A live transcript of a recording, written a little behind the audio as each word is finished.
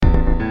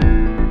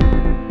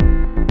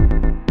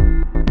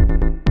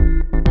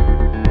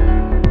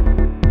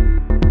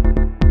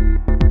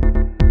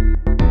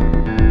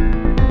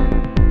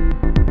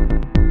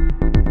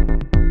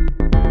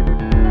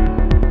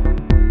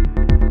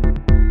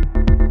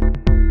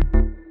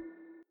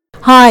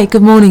Hi,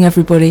 good morning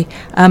everybody,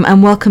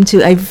 and welcome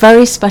to a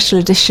very special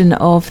edition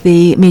of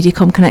the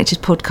Mediacom Connected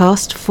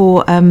podcast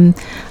for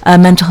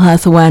Mental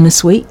Health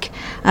Awareness Week.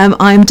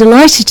 I'm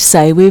delighted to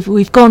say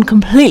we've gone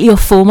completely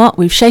off format,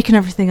 we've shaken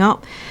everything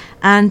up,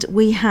 and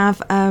we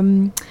have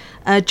John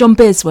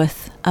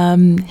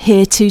Bearsworth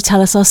here to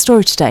tell us our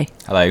story today.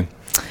 Hello.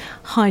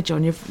 Hi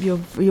John,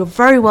 you're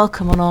very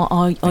welcome on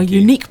our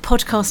unique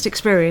podcast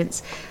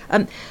experience.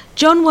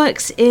 John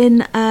works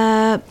in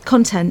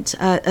content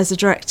as a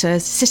director,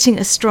 sitting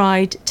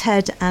astride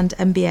TED and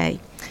MBA.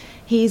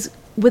 He's,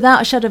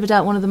 without a shadow of a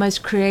doubt, one of the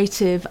most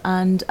creative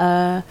and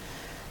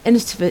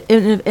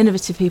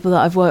innovative people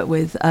that I've worked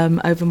with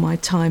over my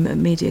time at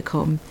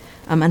Mediacom,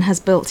 and has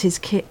built his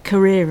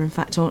career, in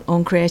fact,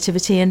 on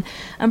creativity and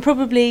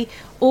probably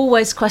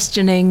always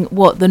questioning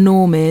what the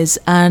norm is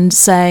and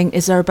saying,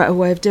 is there a better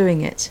way of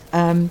doing it?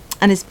 And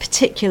in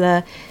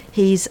particular,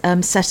 he's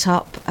set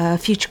up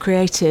Future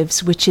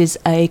Creatives, which is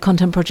a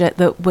content project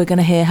that we're going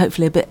to hear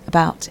hopefully a bit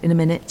about in a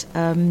minute,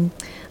 and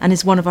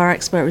is one of our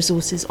expert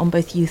resources on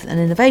both youth and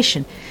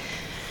innovation.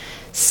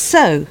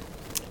 So,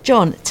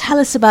 John, tell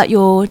us about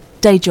your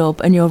day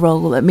job and your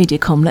role at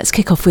Mediacom. Let's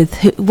kick off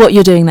with what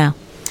you're doing now.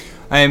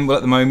 Well,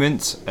 at the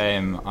moment,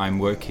 I'm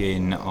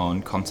working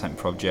on content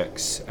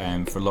projects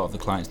for a lot of the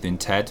clients doing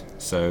TED,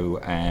 so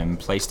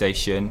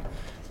PlayStation,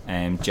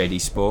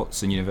 JD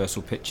Sports and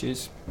Universal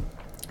Pictures.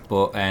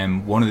 But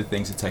one of the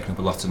things that's taken up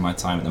a lot of my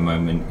time at the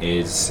moment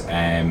is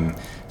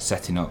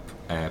setting up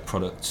a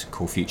product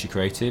called Future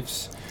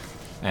Creatives.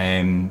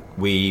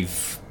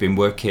 We've been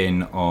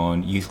working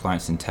on youth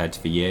clients and TED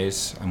for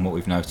years, and what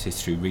we've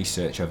noticed through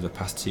research over the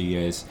past 2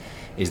 years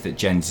is that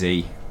Gen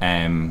Z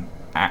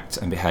act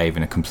and behave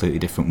in a completely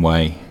different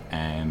way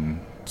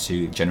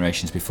to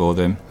generations before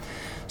them.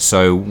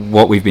 So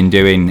what we've been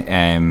doing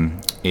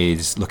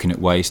is looking at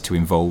ways to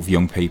involve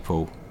young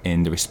people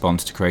in the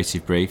response to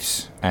creative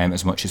briefs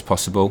as much as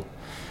possible,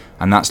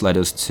 and that's led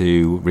us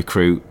to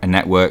recruit a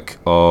network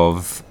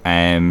of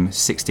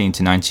 16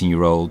 to 19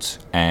 year olds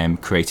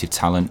creative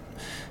talent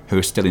who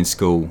are still in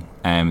school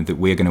that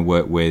we're going to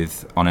work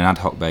with on an ad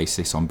hoc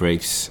basis on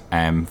briefs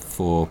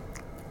for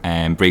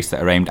briefs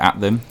that are aimed at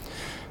them,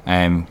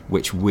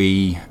 which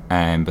we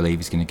believe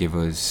is going to give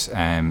us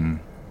a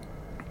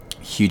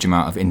huge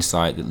amount of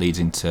insight that leads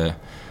into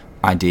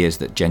ideas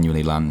that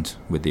genuinely land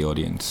with the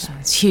audience.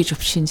 It's a huge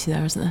opportunity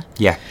there, isn't there?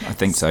 Yeah, I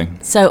think so.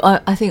 So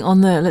I think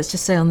let's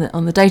just say on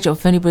the day job,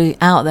 if anybody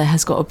out there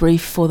has got a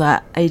brief for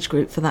that age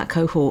group, for that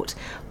cohort,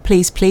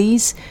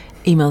 please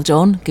email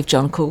John, give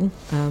John a call,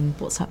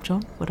 WhatsApp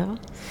John, whatever.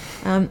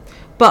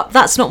 But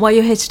that's not why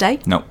you're here today.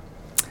 No.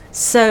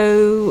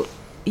 So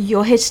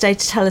you're here today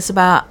to tell us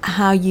about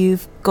how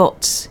you've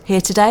got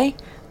here today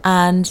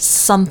and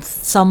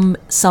something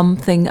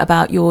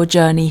about your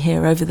journey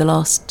here over the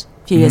last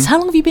few years. How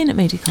long have you been at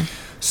Mediacom?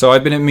 So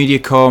I've been at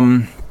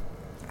Mediacom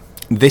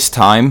this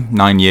time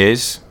 9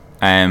 years,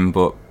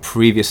 but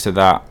previous to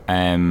that,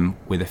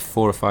 with a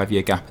 4 or 5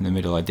 year gap in the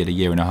middle, I did a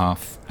year and a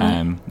half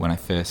when I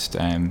first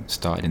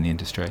started in the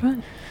industry,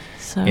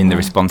 so, in the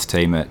response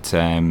team at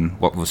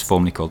what was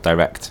formerly called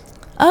Direct.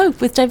 Oh,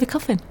 with David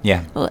Coffin.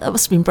 Yeah. Well, that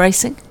must have been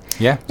bracing.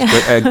 Yeah,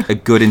 a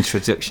good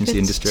introduction to the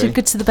industry.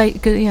 Good to the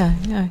bait. Good, yeah.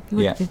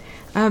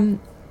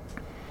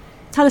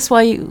 Tell us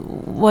why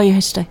you're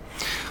here today.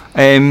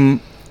 I'm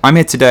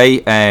here today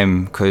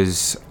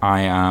because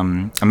I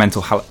am a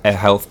mental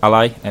health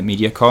ally at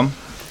Mediacom,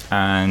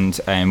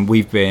 and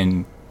we've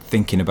been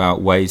thinking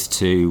about ways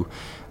to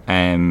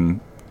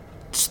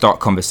start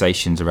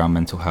conversations around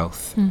mental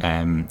health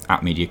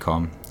at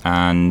Mediacom,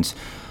 and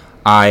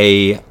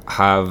I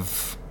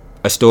have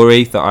a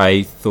story that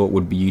I thought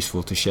would be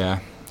useful to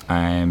share.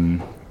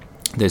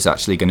 There's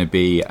actually going to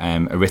be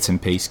a written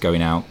piece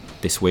going out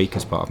this week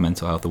as part of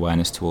mental health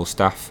awareness to all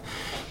staff,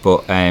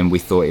 but we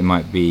thought it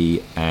might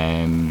be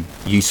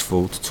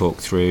useful to talk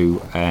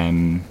through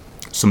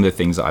some of the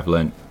things that I've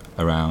learnt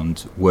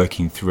around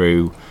working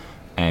through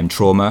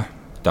trauma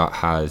that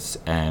has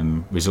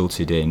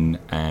resulted in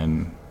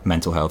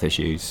mental health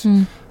issues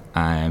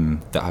that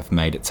have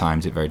made at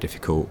times it very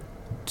difficult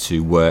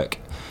to work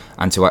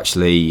and to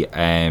actually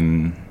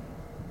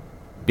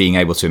being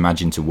able to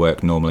imagine to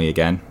work normally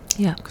again.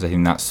 Yeah. Because I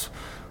think that's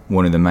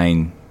one of the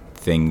main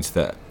things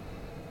that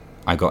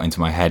I got into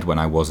my head when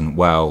I wasn't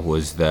well,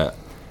 was that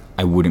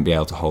I wouldn't be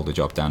able to hold the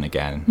job down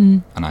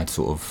again. And I'd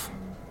sort of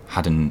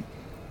hadn't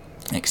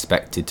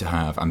expected to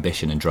have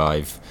ambition and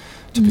drive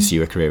to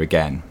pursue a career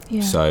again.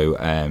 Yeah. So,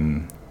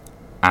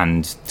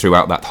 and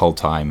throughout that whole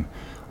time,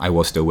 I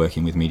was still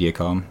working with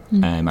Mediacom,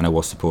 and I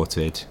was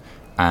supported,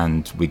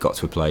 and we got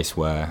to a place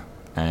where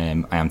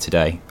I am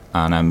today,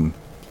 and I'm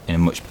in a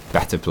much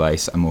better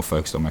place and more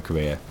focused on my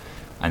career,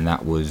 and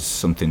that was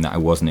something that I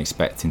wasn't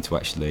expecting to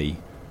actually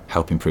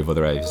help improve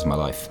other areas of my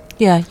life.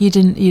 Yeah, you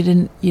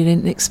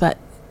didn't expect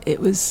it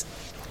was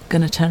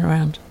going to turn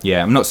around.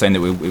 Yeah, I'm not saying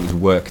that it was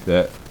work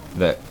that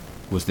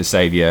was the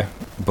saviour,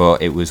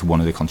 but it was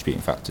one of the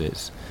contributing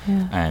factors.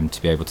 Yeah.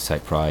 To be able to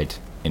take pride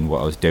in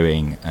what I was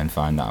doing and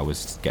find that I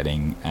was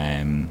getting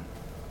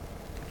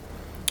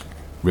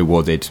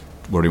rewarded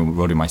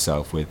rewarding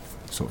myself with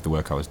sort of the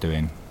work I was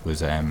doing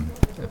was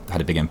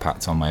had a big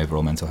impact on my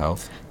overall mental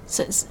health.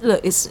 So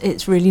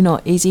it's really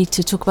not easy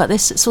to talk about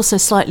this. It's also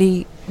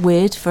slightly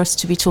weird for us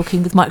to be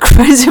talking with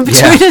microphones in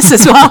between us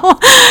as well.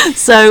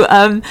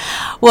 So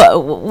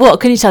what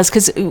can you tell us?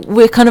 Because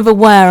we're kind of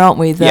aware, aren't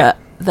we, that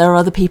there are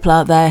other people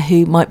out there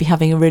who might be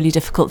having a really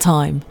difficult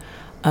time,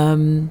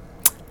 and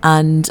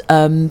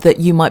that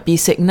you might be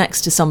sitting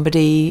next to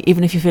somebody,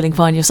 even if you're feeling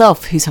fine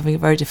yourself, who's having a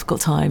very difficult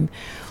time.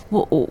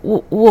 What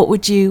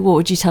would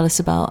you tell us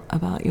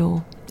about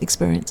your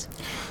experience?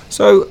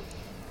 So,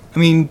 I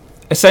mean,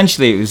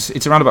 essentially,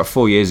 it's around about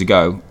 4 years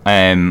ago.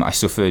 I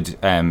suffered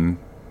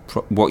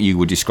what you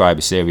would describe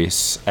as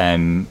serious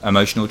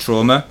emotional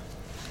trauma,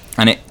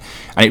 and it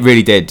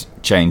really did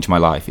change my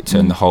life. It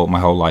turned my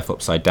whole life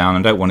upside down.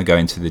 I don't want to go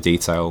into the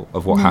detail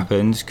of what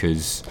happened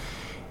because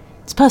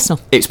it's personal.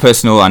 It's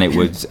personal, and it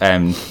would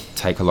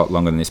take a lot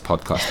longer than this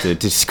podcast to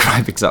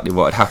describe exactly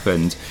what had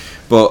happened.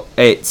 But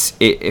it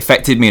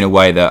affected me in a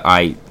way that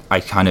I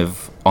kind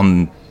of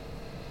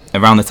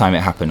around the time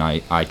it happened,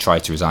 I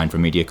tried to resign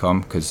from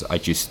Mediacom because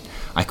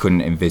I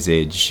couldn't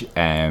envisage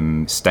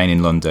staying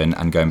in London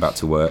and going back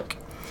to work.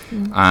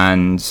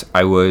 And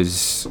I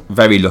was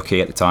very lucky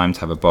at the time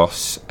to have a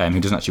boss who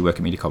doesn't actually work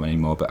at Mediacom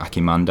anymore, but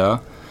Aki Mandar.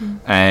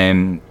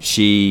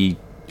 She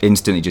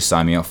instantly just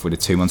signed me off with a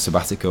 2-month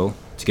sabbatical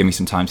to give me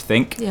some time to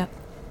think. Yeah.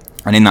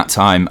 And in that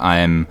time,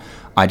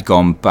 I'd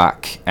gone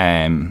back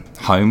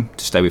home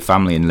to stay with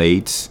family in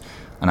Leeds,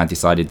 and I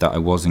decided that I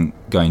wasn't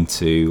going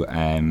to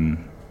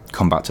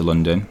come back to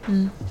London.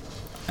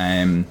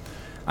 And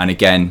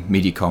again,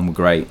 Mediacom were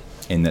great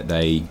in that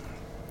they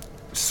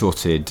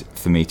sorted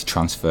for me to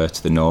transfer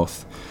to the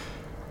north.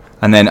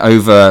 And then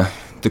over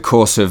the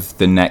course of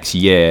the next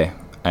year,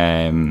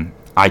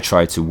 I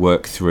tried to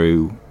work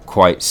through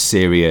quite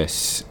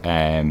serious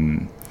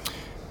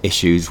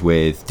issues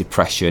with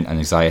depression and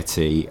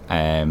anxiety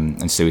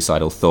and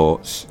suicidal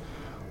thoughts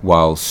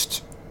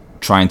whilst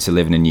trying to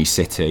live in a new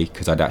city,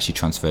 because I'd actually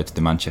transferred to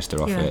the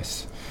Manchester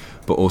office,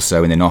 but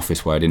also in an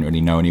office where I didn't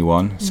really know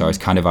anyone. So I was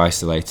kind of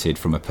isolated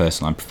from a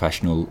personal and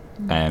professional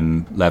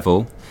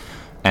level.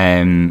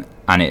 And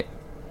it,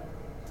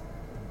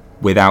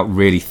 without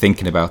really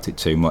thinking about it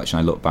too much, and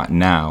I look back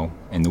now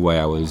in the way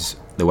I was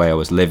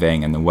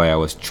living and the way I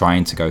was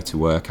trying to go to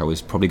work, I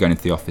was probably going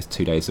into the office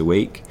 2 days a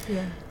week,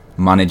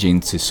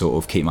 managing to sort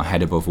of keep my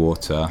head above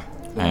water,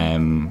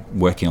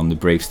 working on the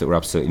briefs that were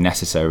absolutely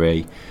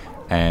necessary,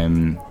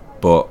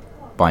 but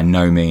by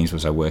no means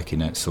was I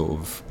working at sort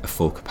of a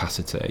full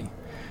capacity,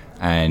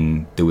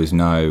 and there was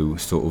no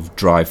sort of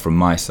drive from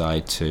my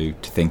side to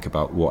think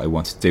about what I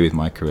wanted to do with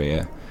my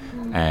career.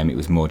 It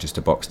was more just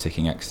a box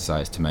ticking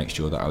exercise to make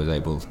sure that I was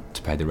able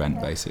to pay the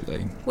rent,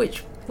 basically.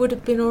 Which would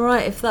have been all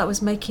right if that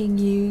was making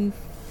you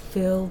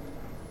feel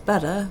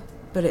better,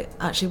 but it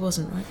actually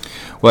wasn't, right?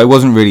 Well, I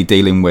wasn't really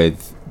dealing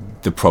with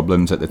the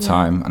problems at the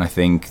time, and I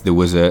think there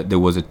was a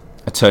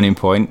turning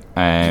point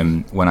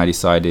when I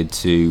decided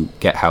to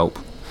get help.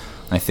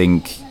 And I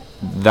think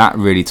that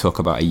really took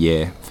about a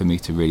year for me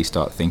to really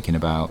start thinking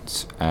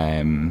about.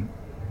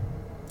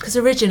 Because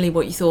originally,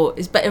 what you thought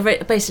is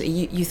basically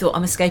you thought,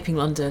 I'm escaping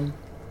London.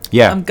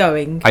 Yeah, I'm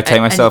going. I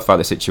take myself out of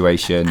the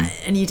situation,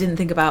 and you didn't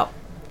think about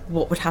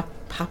what would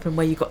happen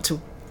where you got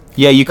to.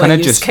 Yeah, you kind of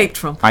just escaped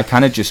from. I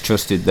kind of just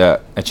trusted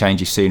that a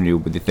change of scenery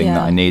would be the thing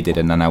that I needed,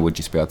 and then I would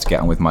just be able to get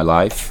on with my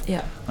life.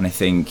 Yeah. And I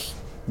think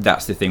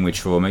that's the thing with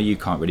trauma, you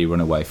can't really run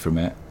away from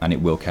it, and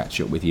it will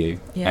catch up with you.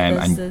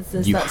 Yeah,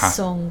 there's that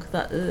song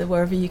that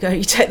wherever you go,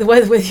 you take the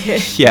weather with you.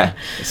 Yeah,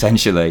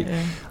 essentially.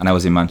 Yeah. And I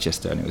was in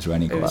Manchester, and it was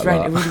raining quite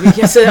a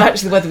lot. So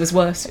actually the weather was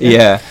worse.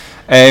 Yeah.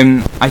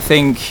 I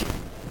think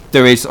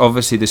there is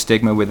obviously the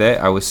stigma with it.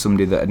 I was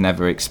somebody that had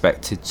never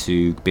expected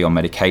to be on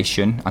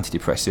medication,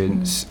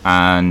 antidepressants,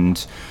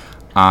 and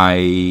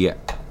I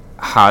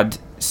had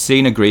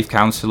seen a grief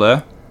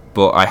counsellor,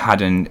 but I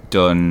hadn't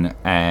done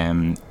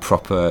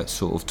proper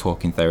sort of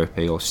talking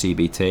therapy or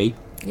CBT.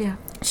 Yeah.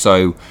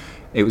 So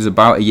it was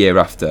about a year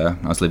after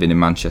I was living in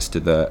Manchester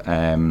that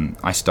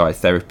I started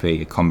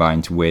therapy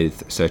combined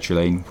with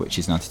sertraline, which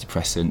is an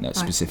antidepressant that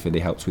specifically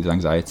helps with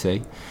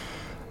anxiety.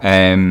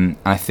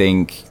 I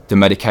think the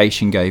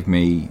medication gave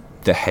me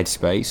the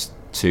headspace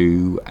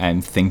to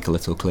think a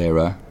little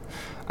clearer,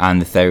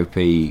 and the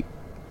therapy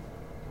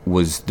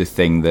was the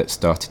thing that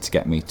started to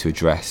get me to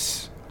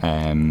address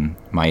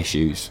my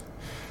issues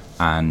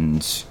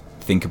and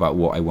think about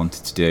what I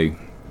wanted to do,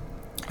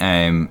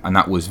 and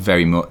that was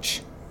very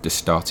much the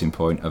starting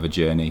point of a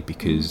journey,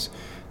 because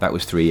that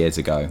was 3 years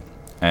ago,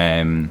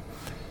 and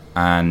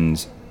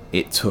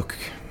it took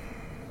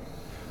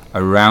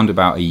around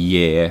about a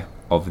year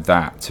of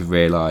that to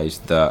realise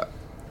that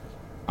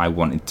I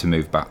wanted to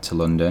move back to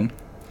London,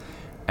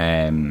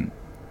 and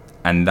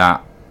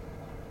that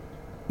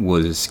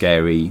was a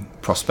scary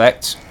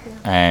prospect.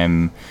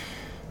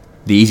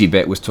 The easy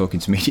bit was talking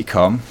to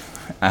Mediacom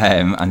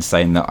and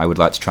saying that I would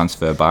like to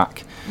transfer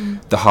back.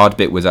 The hard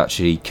bit was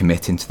actually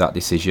committing to that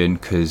decision,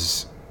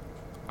 because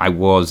I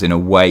was in a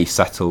way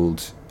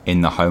settled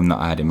in the home that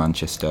I had in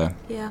Manchester.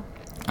 Yeah.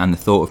 And the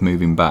thought of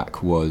moving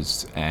back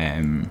was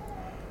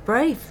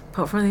brave,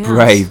 apart from anything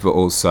brave, else. but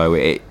also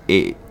it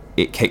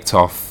kicked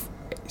off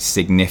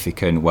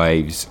significant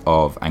waves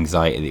of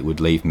anxiety that would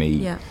leave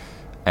me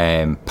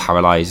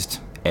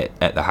paralysed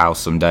at the house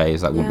some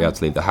days. I wouldn't be able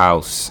to leave the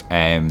house.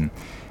 And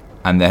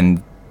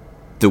then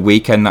the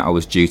weekend that I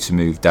was due to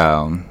move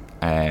down,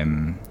 I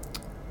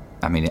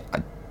mean,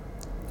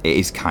 it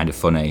is kind of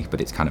funny, but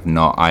it's kind of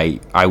not.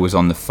 I was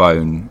on the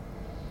phone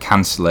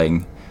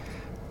cancelling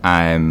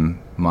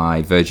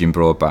my Virgin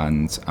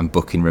broadband and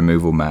booking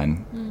removal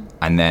men,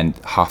 and then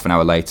half an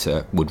hour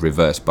later would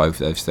reverse both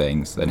those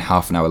things, then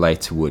half an hour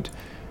later would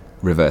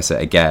reverse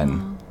it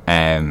again,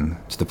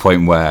 to the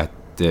point where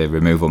the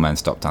removal men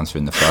stopped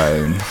answering the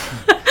phone.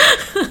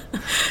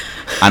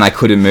 And I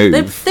couldn't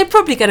move. They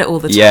probably get it all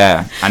the time.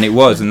 Yeah, and it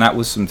was, and that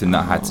was something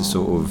that I had to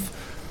sort of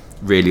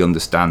really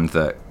understand,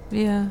 that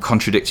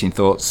contradicting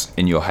thoughts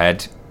in your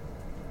head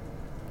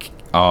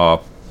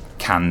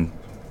can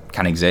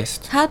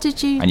exist. How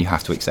did you? And you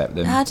have to accept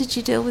them. How did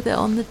you deal with it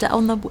on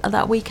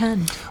that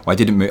weekend? Well, I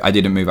didn't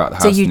move out of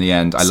the house in the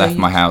end. I left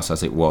my house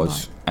as it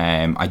was.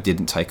 Right. I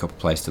didn't take up a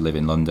place to live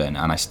in London,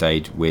 and I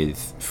stayed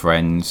with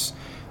friends.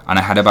 And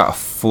I had about a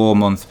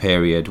 4-month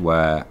period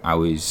where I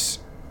was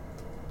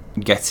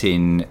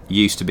getting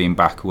used to being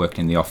back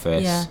working in the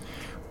office,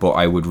 but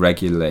I would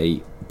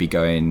regularly be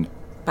going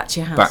back to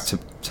your house,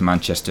 back to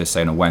Manchester,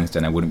 say on a Wednesday,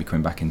 and I wouldn't be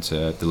coming back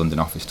into the London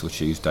office till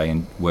Tuesday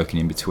and working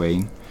in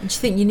between. And do you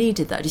think you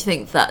needed that? Do you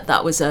think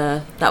that was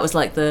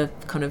like the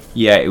kind of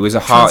it was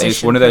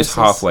it's one of those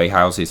halfway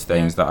houses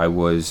things that I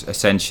was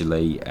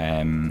essentially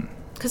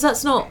because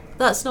that's not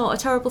a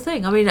terrible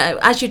thing. I mean,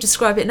 as you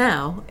describe it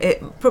now,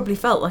 it probably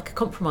felt like a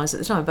compromise at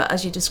the time, but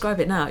as you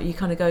describe it now, you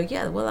kind of go,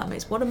 that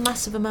makes what a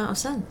massive amount of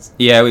sense.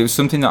 Yeah, it was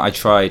something that I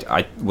tried.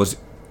 I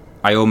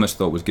almost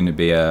thought was going to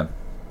be a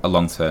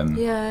long-term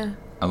plan.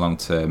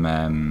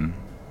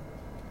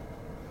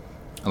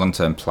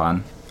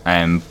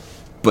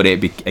 But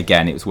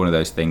it was one of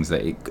those things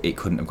that it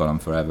couldn't have gone on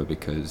forever,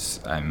 because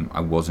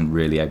I wasn't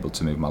really able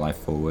to move my life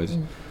forward.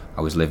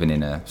 I was living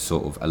in a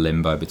sort of a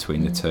limbo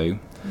between the two.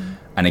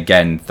 And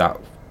again,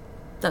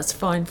 that's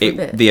fine for a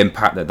bit. The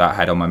impact that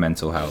had on my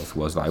mental health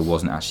was that I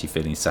wasn't actually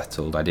feeling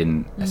settled. I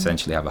didn't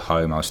essentially have a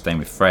home. I was staying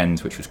with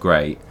friends, which was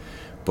great,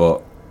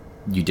 but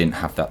you didn't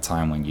have that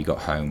time when you got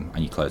home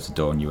and you closed the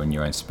door and you were in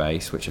your own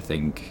space, which I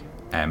think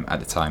at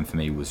the time for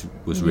me was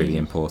really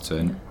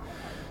important.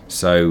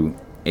 So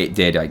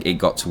it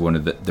got to one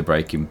of the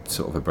breaking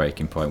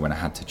point when I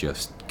had to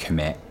just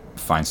commit,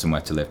 find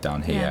somewhere to live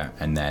down here,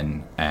 and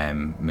then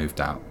moved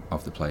out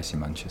of the place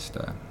in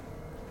Manchester.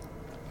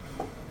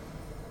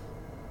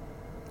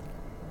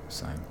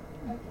 So.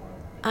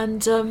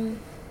 And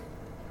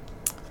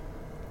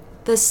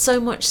there's so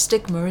much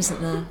stigma,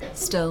 isn't there,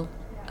 still,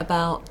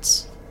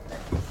 about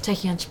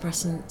taking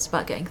antidepressants,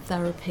 about getting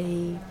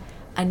therapy,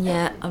 and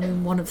yet, I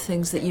mean, one of the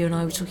things that you and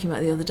I were talking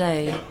about the other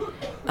day,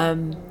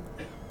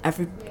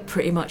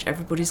 pretty much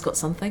everybody's got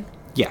something.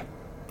 Yeah,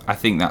 I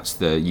think that's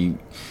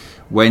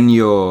when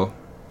you're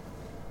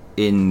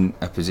in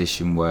a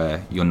position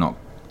where you're not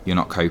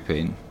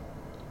coping,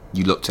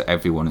 you look to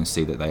everyone and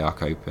see that they are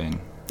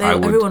coping.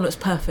 Everyone looks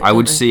perfect. I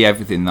would see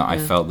everything that I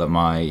felt that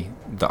I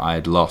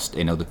had lost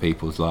in other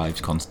people's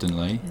lives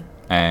constantly,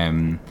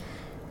 and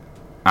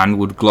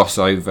would gloss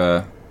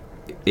over,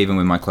 even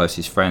with my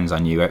closest friends. I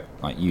knew it,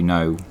 like you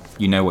know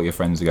what your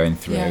friends are going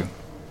through,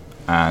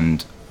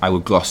 and I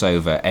would gloss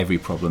over every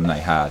problem they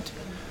had,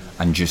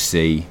 and just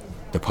see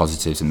the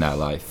positives in their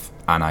life,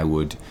 and I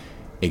would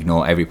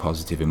ignore every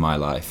positive in my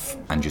life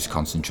and just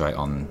concentrate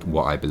on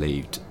what I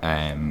believed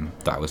that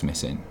I was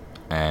missing.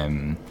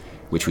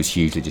 Which was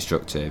hugely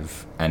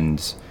destructive.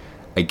 And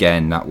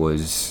again, I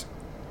was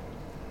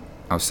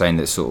saying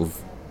that sort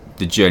of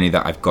the journey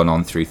that I've gone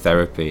on through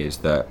therapy is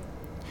that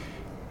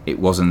it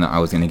wasn't that I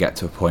was going to get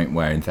to a point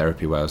where in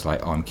therapy where I was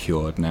like, I'm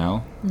cured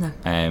now. No.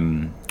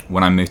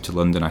 When I moved to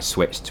London, I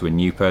switched to a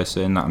new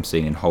person that I'm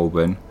seeing in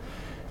Holborn,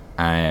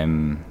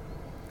 and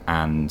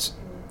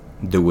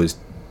there was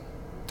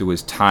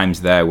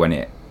times there when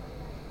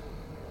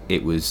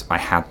it was I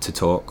had to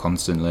talk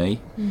constantly.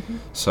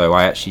 So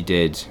I actually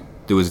did.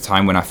 There was a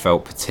time when I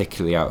felt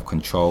particularly out of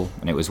control,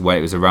 and it was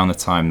around the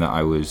time that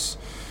I was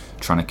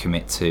trying to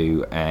commit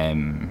to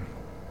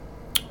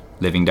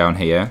living down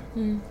here.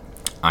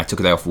 I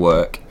took a day off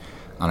work,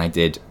 and I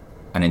did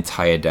an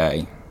entire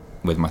day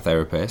with my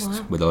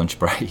therapist with a lunch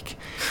break,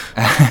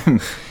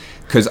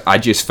 because I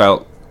just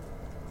felt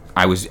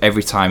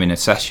every time in a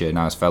session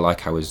I felt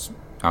like I was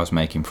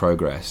making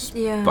progress,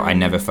 but I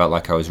never felt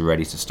like I was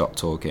ready to stop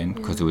talking,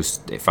 because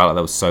it felt like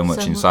there was so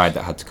much inside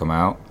that had to come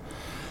out.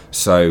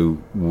 So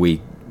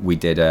we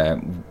did a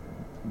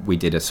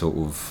sort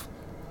of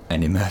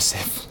an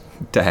immersive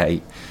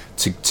day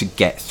to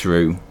get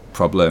through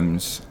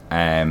problems,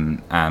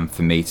 and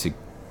for me to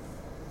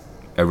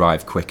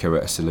arrive quicker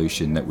at a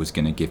solution that was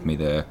going to give me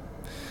the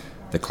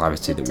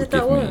clarity that would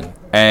give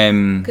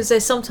me. Because they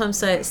sometimes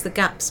say it's the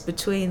gaps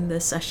between the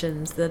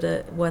sessions that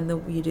are when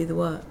you do the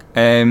work.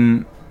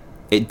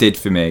 It did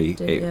for me.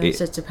 So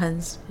it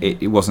depends.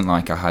 It wasn't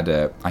like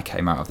I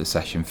came out of the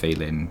session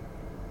feeling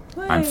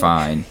I'm Way.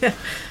 fine.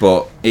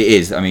 But it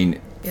is, I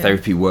mean,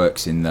 therapy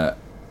works in that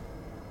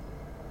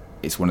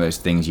it's one of those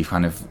things you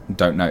kind of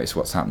don't notice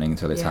what's happening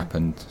until it's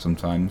happened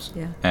sometimes.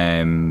 Yeah.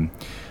 And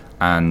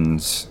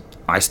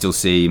I still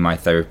see my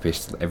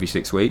therapist every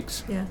 6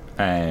 weeks. Yeah.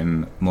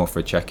 More for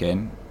a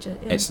check-in. Yeah.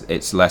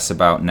 It's less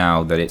about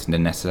now that it's a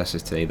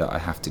necessity that I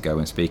have to go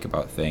and speak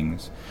about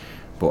things,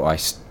 but I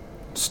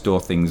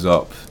store things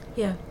up.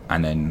 Yeah.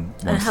 And then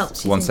And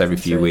once every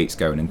few through. weeks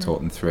go in and talk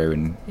them through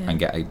and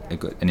get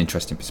an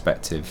interesting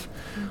perspective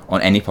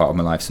on any part of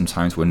my life.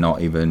 Sometimes we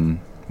don't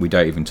even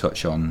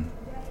touch on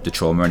the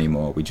trauma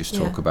anymore. We just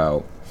talk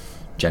about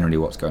generally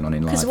what's going on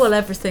in life. Because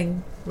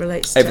everything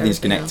relates. Everything's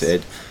to everything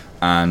connected,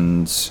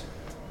 and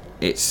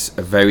it's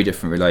a very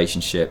different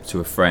relationship to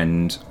a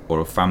friend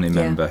or a family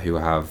member who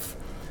have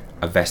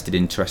a vested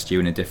interest in you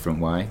in a different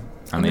way,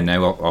 and they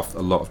know off a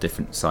lot of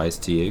different sides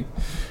to you.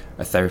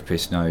 A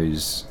therapist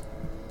knows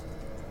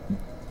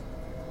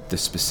the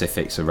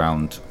specifics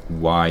around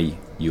why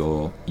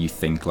you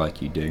think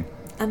like you do,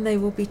 and they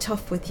will be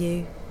tough with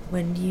you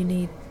when you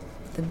need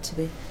them to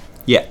be.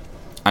 Yeah,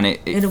 and it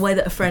in a way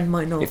that a friend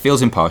might not. It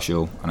feels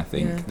impartial, and I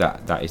think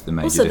that is the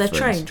major also difference. they're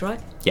trained, right?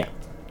 Yeah,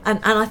 and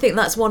I think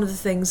that's one of the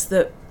things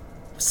that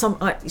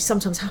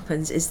sometimes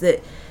happens is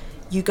that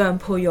you go and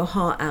pour your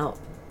heart out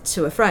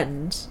to a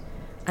friend,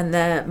 and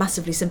they're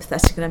massively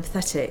sympathetic and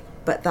empathetic,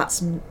 but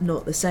that's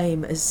not the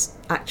same as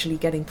actually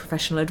getting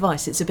professional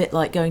advice. It's a bit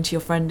like going to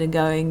your friend and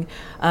going,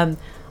 I've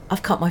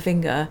cut my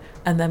finger,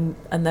 and them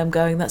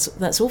going,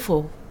 that's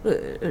awful,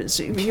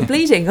 you're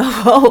bleeding.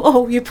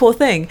 oh, you poor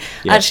thing.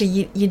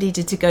 Actually, you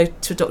needed to go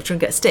to a doctor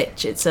and get a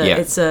stitch.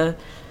 And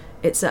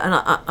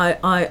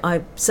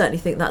I certainly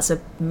think that's a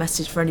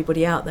message for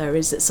anybody out there,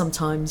 is that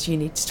sometimes you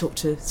need to talk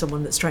to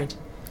someone that's trained.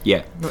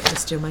 Yeah, not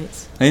just your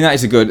mates. I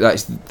think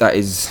that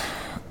is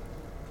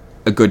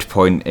a good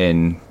point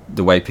in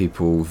the way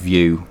people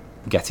view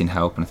getting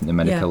help, and I think the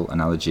medical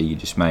analogy you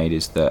just made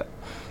is that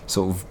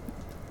sort of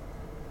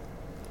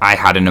I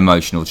had an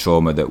emotional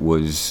trauma that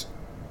was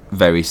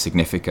very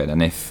significant,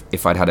 and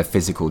if I'd had a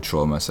physical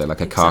trauma, so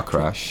like a car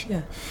crash,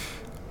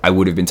 I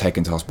would have been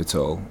taken to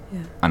hospital,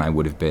 and I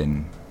would have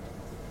been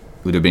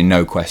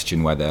no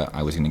question whether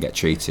I was going to get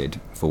treated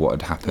for what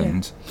had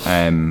happened.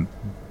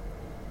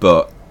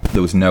 But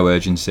there was no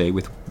urgency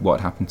with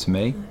what happened to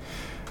me.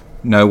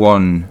 No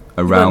one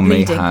around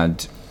me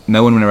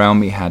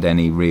had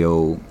any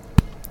real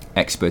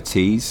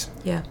expertise.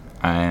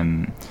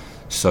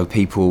 So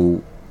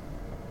people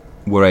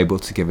were able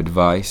to give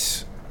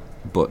advice,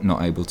 but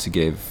not able to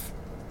give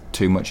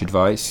too much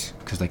advice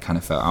because they kind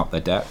of felt out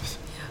their depth.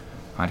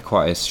 I had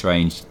quite a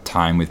strange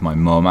time with my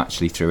mum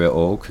actually through it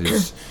all,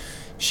 because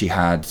she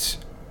had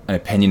an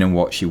opinion on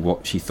what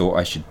she thought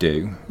I should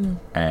do,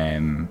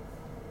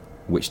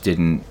 which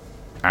didn't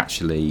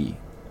actually,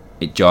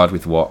 it jarred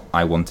with what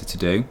I wanted to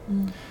do.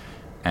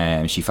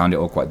 She found it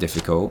all quite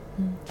difficult,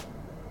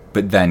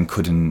 but then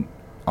couldn't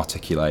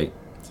articulate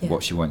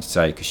what she wanted to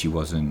say because she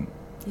wasn't.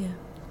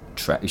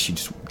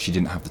 She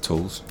didn't have the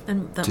tools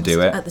to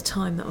do it at the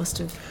time. That must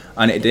have,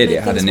 and it did.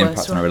 It had an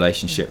impact on our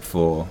relationship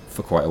for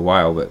quite a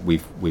while. But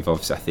we've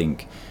obviously, I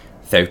think,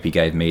 therapy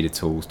gave me the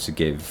tools to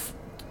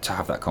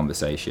have that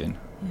conversation,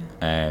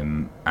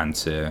 and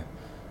to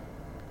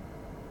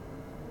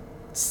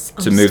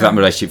move that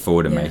relationship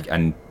forward and make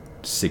and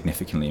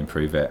significantly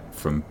improve it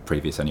from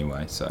previous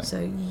anyway. So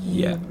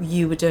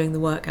you were doing the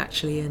work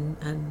actually,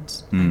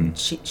 and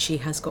she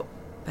has got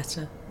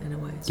better in a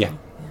way as well.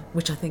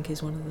 Which I think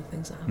is one of the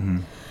things that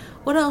happen.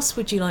 What else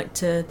would you like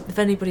to, if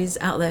anybody's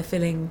out there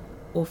feeling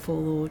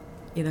awful, or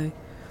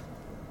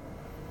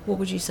what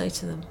would you say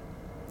to them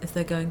if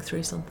they're going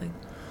through something?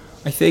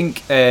 I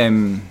think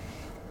there's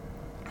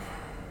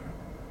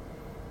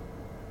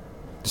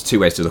two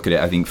ways to look at it.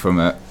 I think from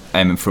a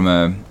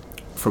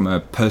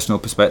personal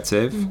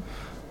perspective,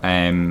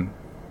 I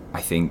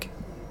think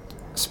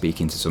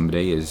speaking to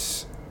somebody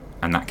is,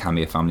 and that can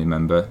be a family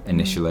member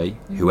initially,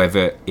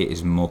 whoever it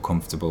is more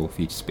comfortable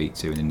for you to speak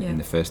to, and in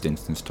the first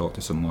instance talk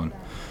to someone,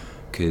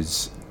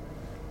 because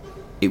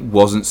it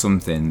wasn't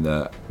something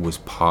that was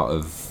part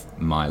of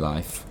my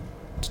life.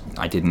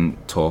 I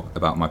didn't talk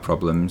about my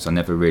problems. I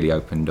never really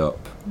opened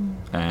up.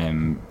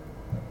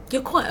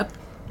 You're quite a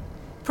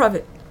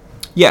private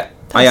person.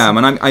 I am,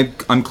 and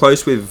I'm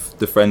close with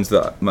the friends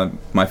that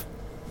my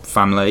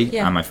family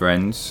and my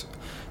friends.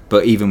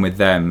 But even with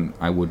them,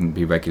 I wouldn't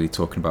be regularly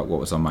talking about what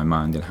was on my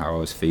mind and how I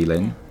was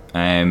feeling.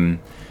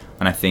 And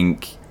I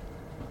think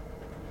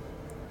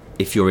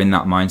if you're in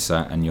that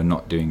mindset and you're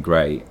not doing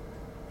great,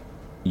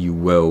 you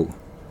will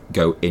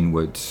go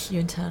inwards.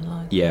 You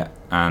internalise. Yeah,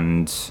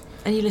 and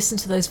you listen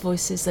to those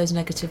voices, those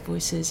negative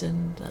voices,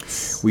 and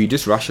that's. Well, you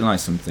just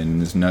rationalise something.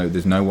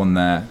 There's no one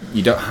there.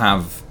 You don't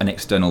have an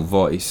external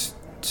voice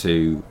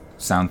to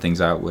sound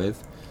things out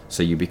with,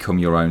 so you become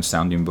your own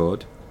sounding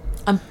board.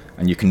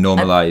 And you can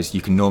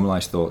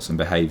normalise thoughts and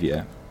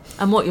behaviour.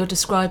 And what you're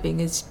describing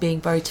is being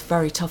very,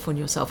 very tough on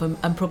yourself,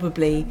 and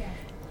probably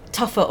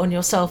tougher on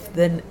yourself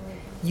than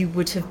you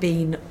would have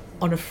been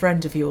on a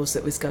friend of yours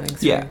that was going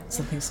through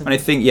something similar.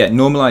 And I think,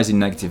 normalising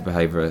negative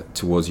behaviour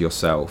towards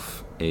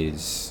yourself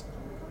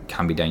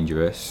can be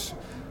dangerous.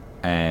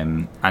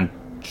 And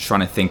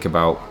trying to think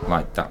about,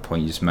 like, that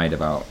point you just made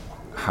about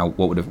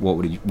what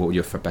would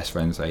your best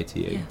friend say to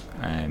you,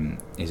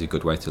 is a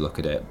good way to look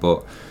at it.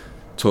 But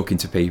talking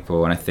to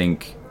people, and I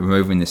think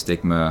removing the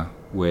stigma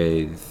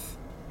with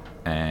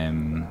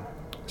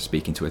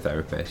speaking to a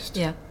therapist,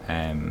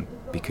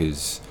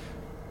 because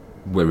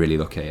we're really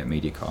lucky at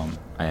Mediacom.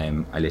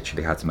 I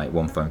literally had to make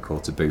one phone call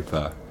to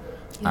Bupa,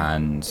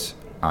 and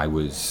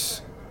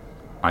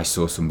I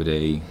saw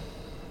somebody.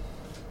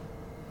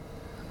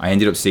 I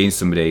ended up seeing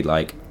somebody,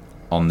 like,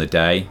 on the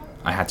day.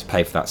 I had to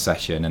pay for that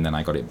session, and then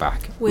I got it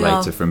back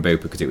later from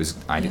Bupa, because it was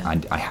I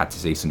had to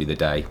see somebody the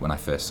day when I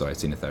first started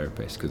seeing a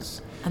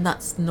therapist. And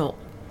that's not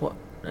what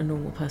a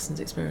normal person's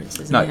experience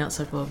is in the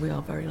outside world. We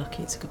are very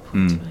lucky. It's a good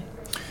point to make.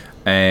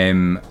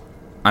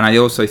 And I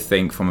also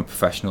think from a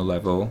professional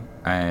level,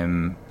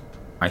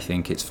 I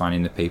think it's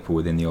finding the people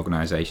within the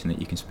organisation that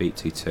you can speak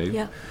to too.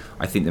 Yeah.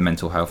 I think the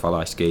Mental Health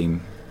Ally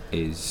scheme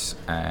is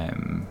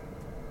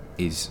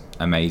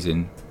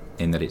amazing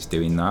in that it's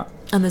doing that.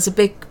 And there's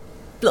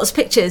lots of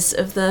pictures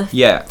of the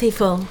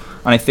people.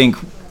 And I think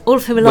all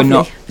of whom are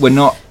lovely. We're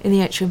not in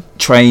the atrium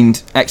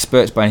trained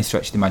experts by any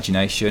stretch of the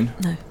imagination.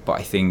 No. But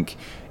I think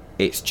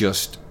it's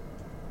just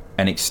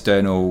an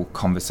external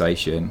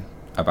conversation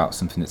about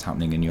something that's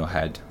happening in your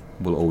head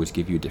will always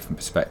give you a different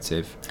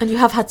perspective. And you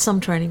have had some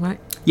training, right?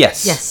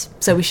 Yes.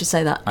 So we should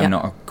say that. I'm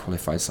not a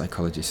qualified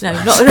psychologist. No,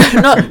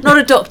 not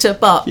a doctor,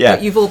 but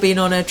you've all been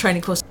on a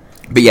training course.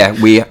 But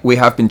we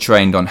have been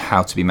trained on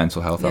how to be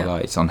mental health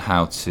allies, on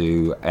how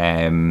to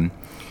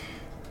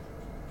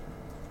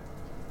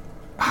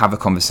have a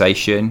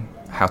conversation,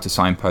 how to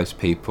signpost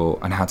people,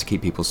 and how to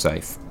keep people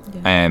safe.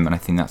 And I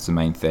think that's the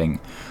main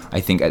thing.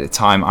 I think at the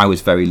time I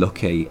was very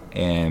lucky.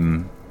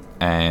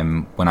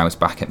 When I was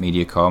back at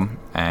Mediacom,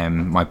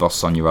 my boss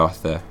Sonia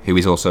Arthur, who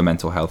is also a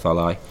mental health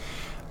ally,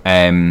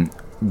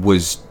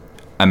 was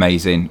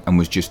amazing and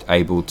was just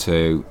able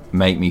to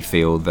make me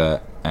feel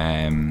that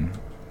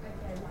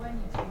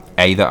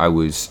A, that I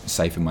was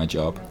safe in my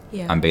job,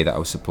 and B, that I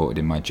was supported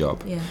in my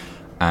job.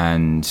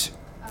 And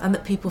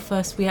that people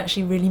first, we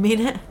actually really mean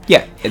it.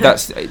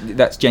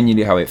 That's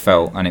genuinely how it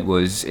felt. And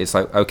it's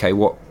like, okay,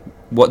 what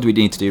do we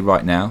need to do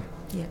right now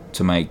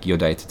to make your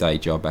day-to-day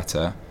job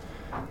better,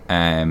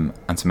 and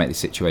to make the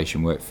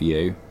situation work for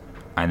you?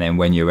 And then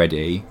when you're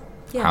ready,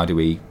 how do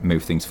we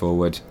move things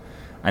forward?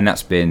 And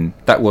that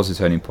was a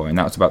turning point.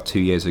 That was about 2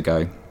 years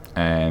ago.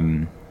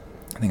 I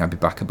think I'd be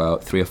back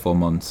about 3 or 4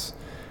 months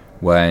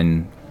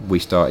when we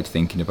started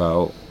thinking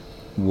about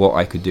what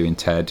I could do in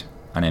TED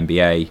and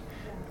MBA,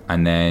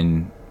 and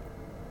then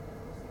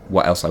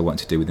what else I want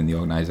to do within the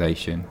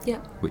organisation,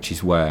 which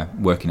is where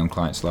working on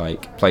clients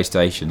like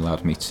PlayStation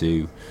allowed me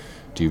to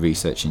do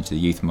research into the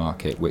youth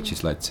market, which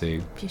has led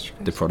to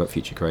the product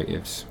Future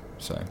Creatives.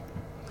 So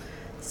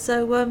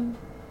are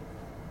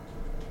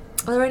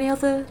there any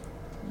other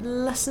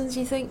lessons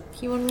you think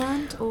you want to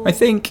learn, or I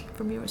think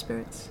from your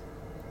experience?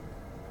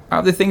 Out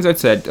of the things I've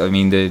said, I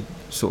mean, the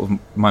sort of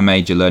my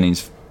major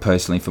learnings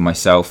personally for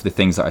myself, the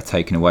things that I've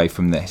taken away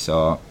from this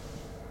are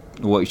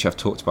what I've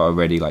talked about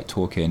already, like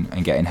talking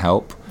and getting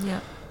help.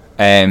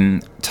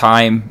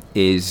 Time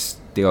is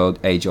the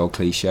age-old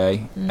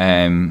cliche,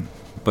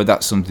 but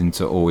that's something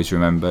to always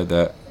remember,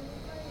 that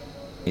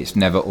it's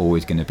never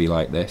always going to be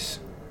like this.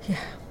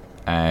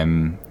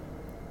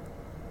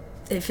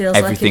 It feels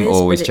everything like it is,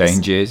 always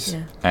changes.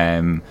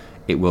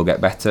 It will get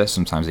better.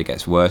 Sometimes it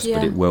gets worse,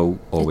 but it will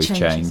always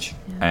change.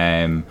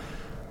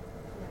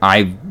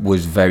 I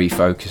was very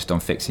focused on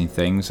fixing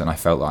things, and I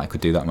felt like I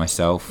could do that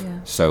myself.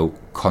 So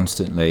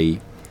constantly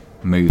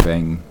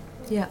moving.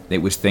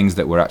 It was things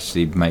that were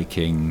actually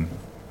making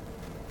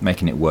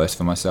it worse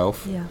for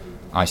myself.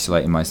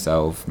 Isolating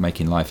myself,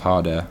 making life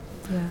harder.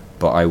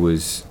 But I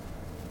just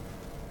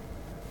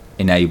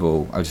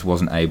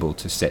wasn't able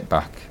to sit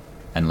back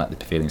and let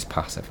the feelings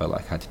pass. I felt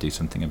like I had to do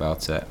something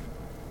about it.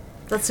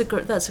 That's a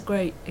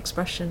great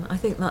expression. I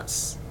think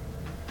that's.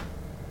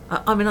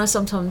 I mean, I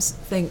sometimes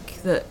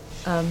think that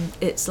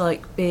it's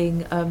like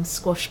being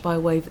squashed by a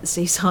wave at the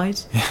seaside.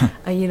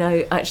 And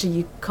actually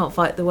you can't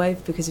fight the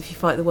wave, because if you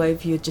fight the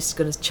wave, you're just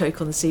going to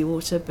choke on the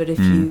seawater. But if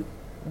you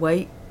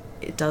wait,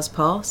 it does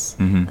pass,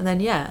 and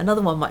then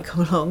another one might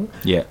come along.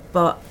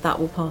 But that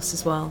will pass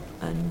as well.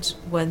 And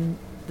when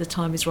the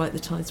time is right, the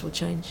tides will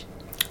change.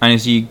 And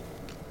as you,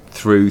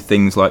 through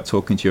things like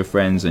talking to your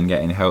friends and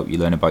getting help, you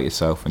learn about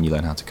yourself, and you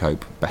learn how to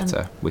cope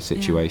better with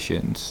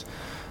situations.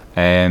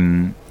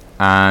 And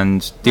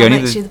that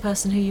makes you the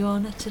person who you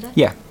are today.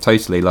 Yeah,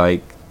 totally.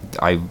 Like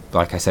I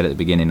said at the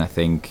beginning, I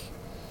think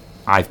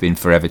I've been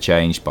forever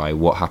changed by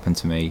what happened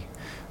to me,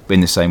 but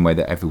in the same way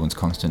that everyone's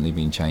constantly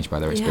being changed by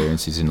their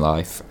experiences in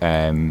life.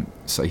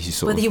 So you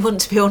sort whether you want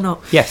to be or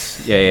not.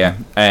 Yes,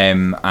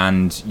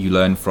 and you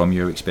learn from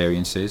your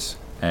experiences,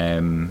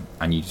 and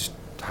you just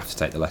have to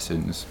take the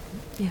lessons.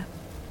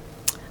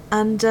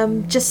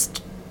 And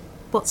just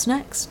what's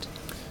next?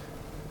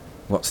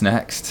 what's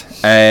next?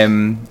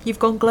 You've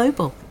gone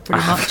global,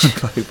 pretty much.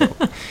 Global.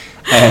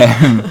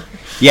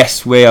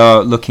 Yes, we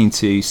are looking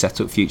to set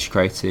up Future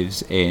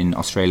Creatives in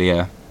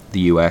Australia,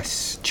 the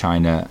US,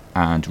 China,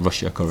 and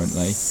Russia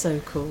currently. So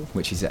cool.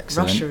 Which is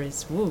excellent. Russia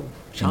is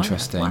China.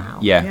 Interesting. Wow.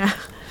 Yeah.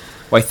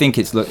 Well, I think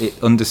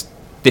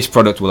this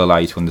product will allow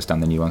you to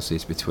understand the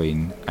nuances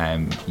between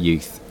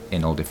youth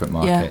in all different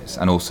markets,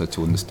 and also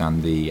to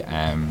understand the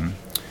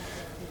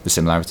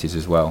similarities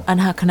as well,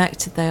 and how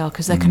connected they are,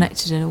 because they're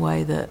connected in a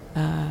way that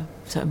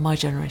sort of my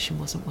generation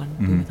wasn't when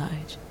we were that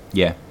age.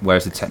 Yeah,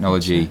 whereas the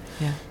technology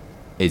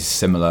is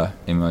similar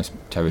in most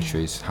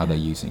territories. How they're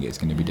using it is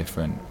going to be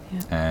different,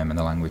 and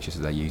the languages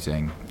that they're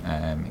using,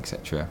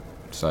 etc.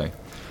 So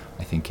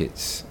I think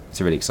it's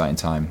a really exciting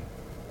time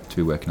to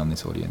be working on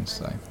this audience.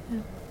 So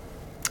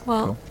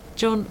well, cool.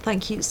 John,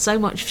 thank you so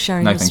much for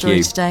sharing your thank story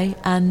you. today,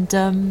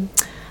 and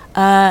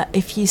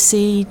if you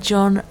see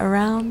John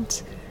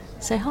around,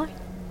 say hi.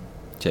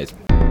 Cheers.